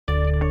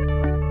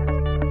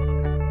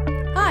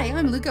Hi,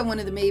 I'm Luca, one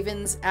of the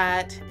mavens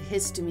at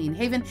Histamine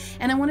Haven,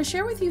 and I want to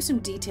share with you some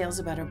details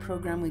about our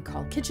program we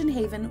call Kitchen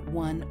Haven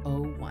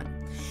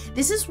 101.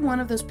 This is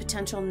one of those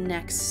potential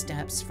next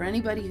steps for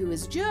anybody who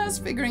is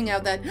just figuring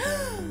out that,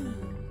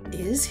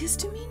 is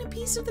histamine a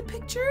piece of the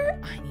picture?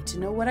 I need to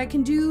know what I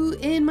can do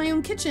in my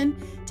own kitchen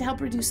to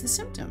help reduce the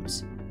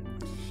symptoms.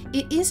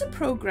 It is a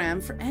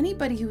program for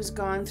anybody who has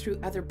gone through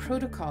other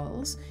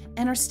protocols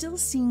and are still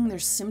seeing their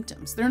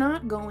symptoms. They're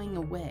not going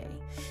away.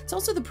 It's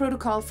also the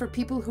protocol for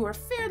people who are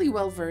fairly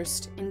well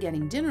versed in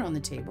getting dinner on the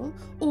table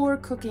or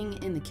cooking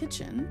in the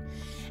kitchen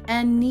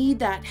and need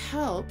that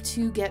help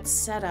to get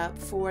set up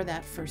for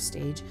that first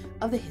stage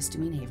of the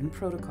Histamine Haven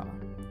protocol.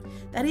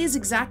 That is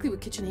exactly what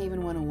Kitchen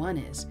Haven 101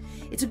 is.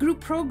 It's a group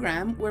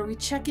program where we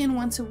check in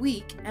once a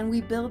week and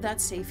we build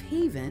that safe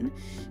haven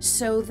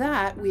so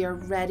that we are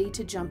ready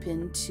to jump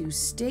into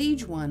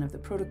stage 1 of the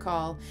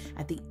protocol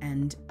at the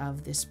end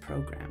of this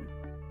program.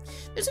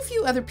 There's a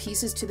few other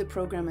pieces to the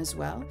program as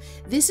well.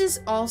 This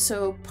is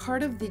also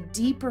part of the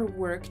deeper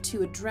work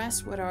to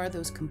address what are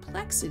those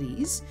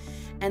complexities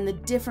and the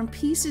different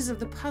pieces of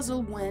the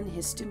puzzle when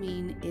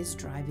histamine is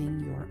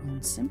driving your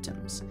own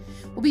symptoms.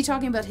 We'll be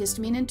talking about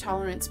histamine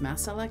intolerance,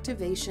 mast cell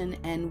activation,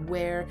 and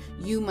where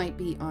you might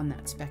be on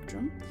that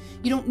spectrum.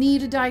 You don't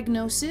need a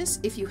diagnosis.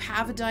 If you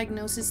have a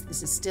diagnosis,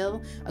 this is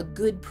still a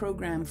good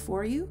program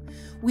for you.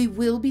 We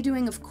will be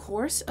doing, of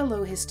course, a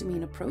low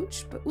histamine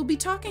approach, but we'll be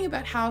talking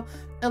about how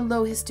a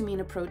low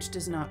histamine approach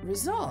does not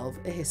resolve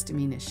a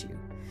histamine issue.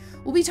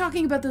 We'll be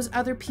talking about those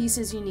other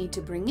pieces you need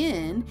to bring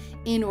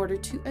in order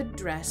to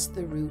address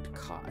the root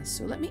cause.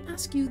 So let me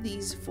ask you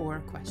these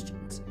 4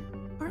 questions.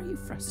 Are you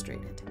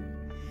frustrated?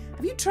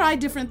 Have you tried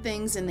different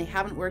things and they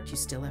haven't worked? You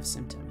still have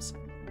symptoms.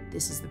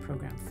 This is the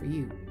program for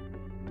you.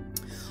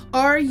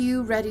 Are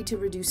you ready to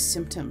reduce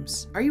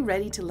symptoms? Are you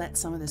ready to let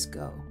some of this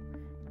go?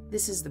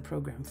 This is the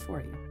program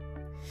for you.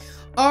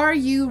 Are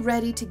you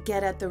ready to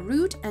get at the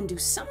root and do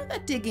some of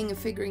that digging of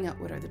figuring out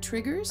what are the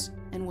triggers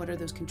and what are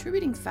those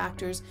contributing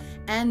factors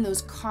and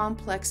those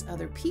complex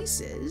other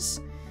pieces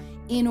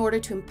in order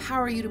to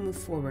empower you to move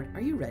forward?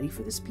 Are you ready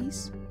for this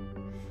piece?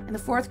 And the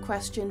 4th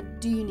question,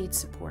 do you need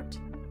support?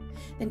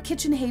 Then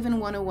Kitchen Haven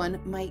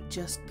 101 might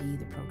just be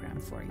the program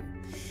for you.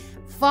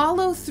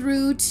 Follow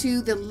through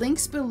to the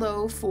links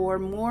below for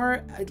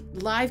more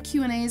live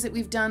Q&As that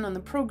we've done on the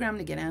program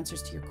to get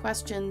answers to your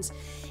questions.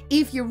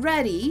 If you're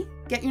ready,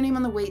 get your name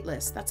on the wait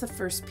list. That's the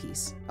first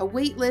piece. A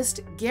wait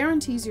list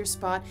guarantees your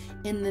spot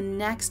in the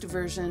next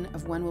version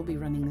of when we'll be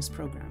running this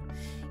program.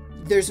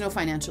 There's no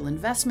financial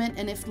investment,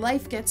 and if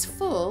life gets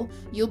full,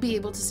 you'll be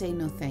able to say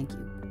no thank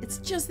you. It's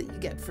just that you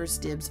get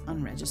first dibs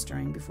on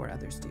registering before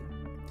others do.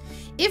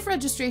 If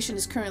registration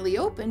is currently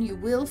open, you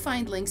will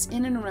find links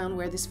in and around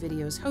where this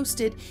video is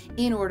hosted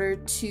in order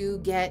to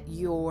get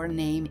your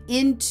name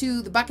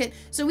into the bucket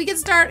so we can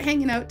start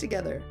hanging out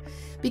together.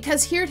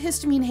 Because here at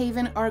Histamine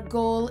Haven, our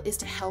goal is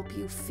to help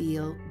you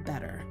feel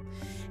better.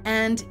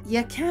 And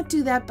you can't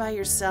do that by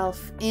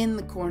yourself in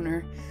the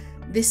corner.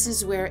 This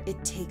is where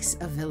it takes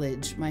a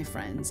village, my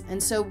friends.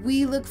 And so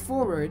we look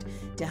forward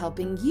to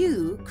helping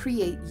you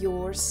create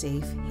your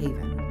safe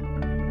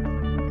haven.